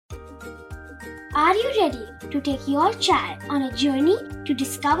Are you ready to take your child on a journey to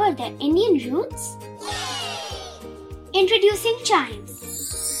discover their Indian roots? Introducing Chimes,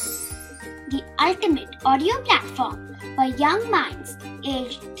 the ultimate audio platform for young minds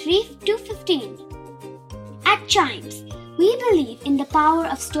aged 3 to 15. At Chimes, we believe in the power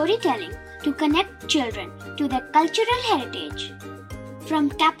of storytelling to connect children to their cultural heritage. From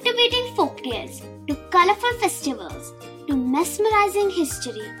captivating folktales to colorful festivals to mesmerizing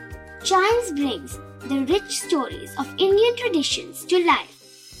history, Chimes brings the rich stories of Indian traditions to life.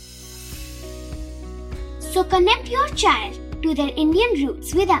 So connect your child to their Indian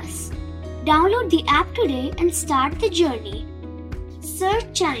roots with us. Download the app today and start the journey. Search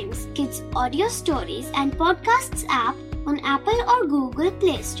Chimes Kids Audio Stories and Podcasts app on Apple or Google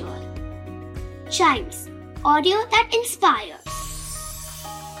Play Store. Chimes, audio that inspires.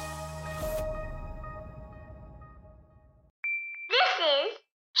 This is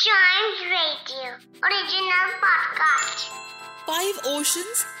Chimes Radio, original podcast. 5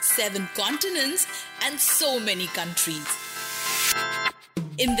 oceans, 7 continents, and so many countries.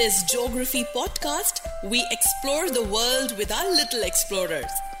 In this geography podcast, we explore the world with our little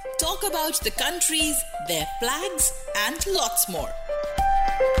explorers. Talk about the countries, their flags, and lots more.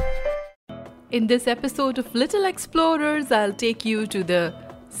 In this episode of Little Explorers, I'll take you to the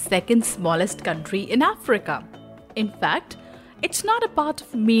second smallest country in Africa. In fact, it's not a part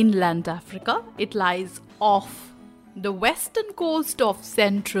of mainland Africa. It lies off the western coast of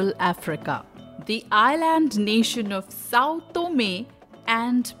Central Africa, the island nation of Sao Tome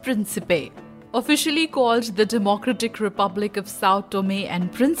and Principe. Officially called the Democratic Republic of Sao Tome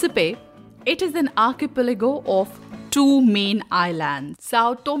and Principe, it is an archipelago of 2 main islands,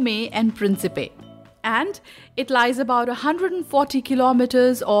 Sao Tome and Principe. And it lies about 140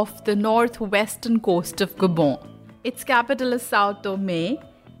 kilometers off the northwestern coast of Gabon. Its capital is Sao Tome.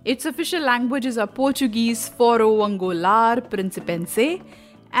 Its official languages are Portuguese, Foro-Angolar, Principense,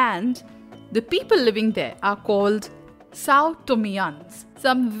 and the people living there are called Sao Tomeans.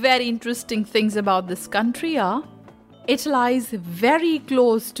 Some very interesting things about this country are, it lies very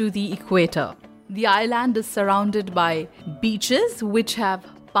close to the equator. The island is surrounded by beaches which have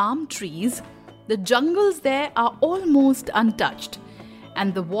palm trees. The jungles there are almost untouched,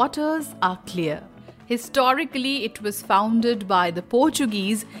 and the waters are clear. Historically, it was founded by the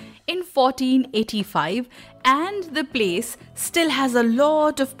Portuguese in 1485, and the place still has a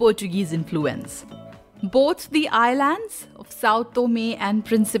lot of Portuguese influence. Both the islands of Sao Tome and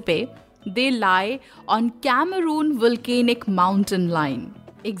Principe, they lie on Cameroon volcanic mountain line,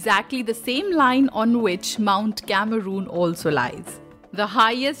 exactly the same line on which Mount Cameroon also lies. The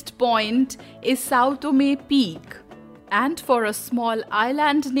highest point is Sao Tome Peak, and for a small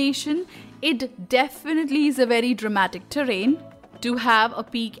island nation, it definitely is a very dramatic terrain to have a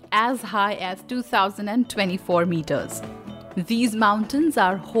peak as high as 2024 meters. These mountains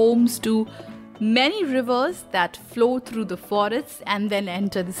are homes to many rivers that flow through the forests and then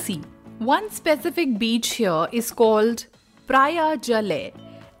enter the sea. One specific beach here is called Praia Jale,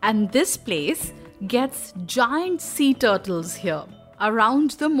 and this place gets giant sea turtles here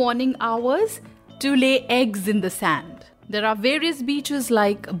around the morning hours to lay eggs in the sand. There are various beaches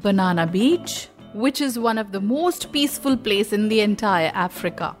like Banana Beach, which is one of the most peaceful places in the entire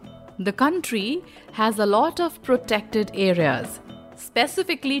Africa. The country has a lot of protected areas,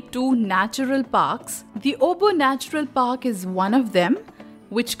 specifically 2 natural parks. The Obo Natural Park is one of them,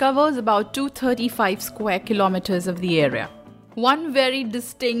 which covers about 235 square kilometers of the area. One very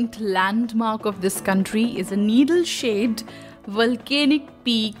distinct landmark of this country is a needle-shaped volcanic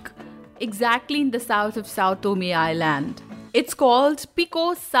peak exactly in the south of Sao Tome Island. It's called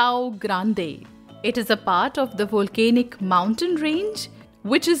Pico Sao Grande. It is a part of the volcanic mountain range,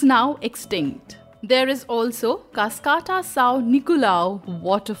 which is now extinct. There is also Cascata Sao Nicolau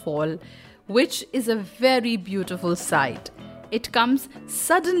waterfall, which is a very beautiful sight. It comes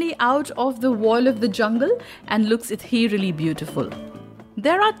suddenly out of the wall of the jungle and looks ethereally beautiful.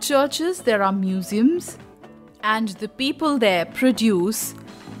 There are churches, there are museums, and the people there produce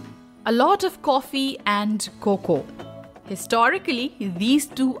a lot of coffee and cocoa. Historically, these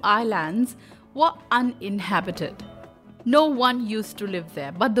 2 islands were uninhabited. No one used to live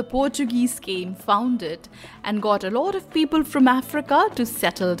there, but the Portuguese came, found it, and got a lot of people from Africa to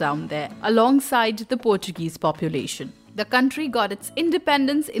settle down there alongside the Portuguese population. The country got its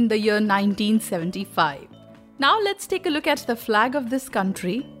independence in the year 1975. Now let's take a look at the flag of this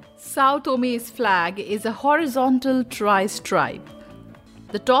country. Sao Tome's flag is a horizontal tri-stripe.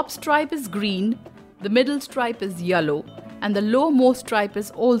 The top stripe is green, the middle stripe is yellow, and the lowermost stripe is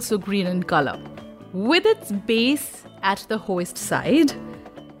also green in color. With its base at the hoist side,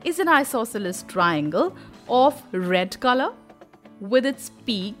 is an isosceles triangle of red color with its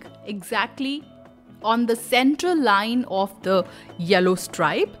peak exactly on the central line of the yellow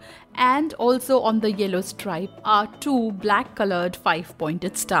stripe, and also on the yellow stripe are 2 black colored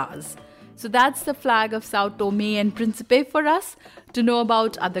 5-pointed stars. So that's the flag of Sao Tome and Principe for us. To know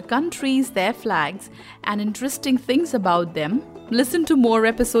about other countries, their flags, and interesting things about them, listen to more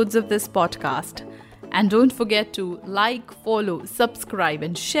episodes of this podcast. And don't forget to like, follow, subscribe,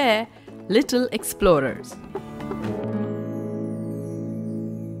 and share Little Explorers.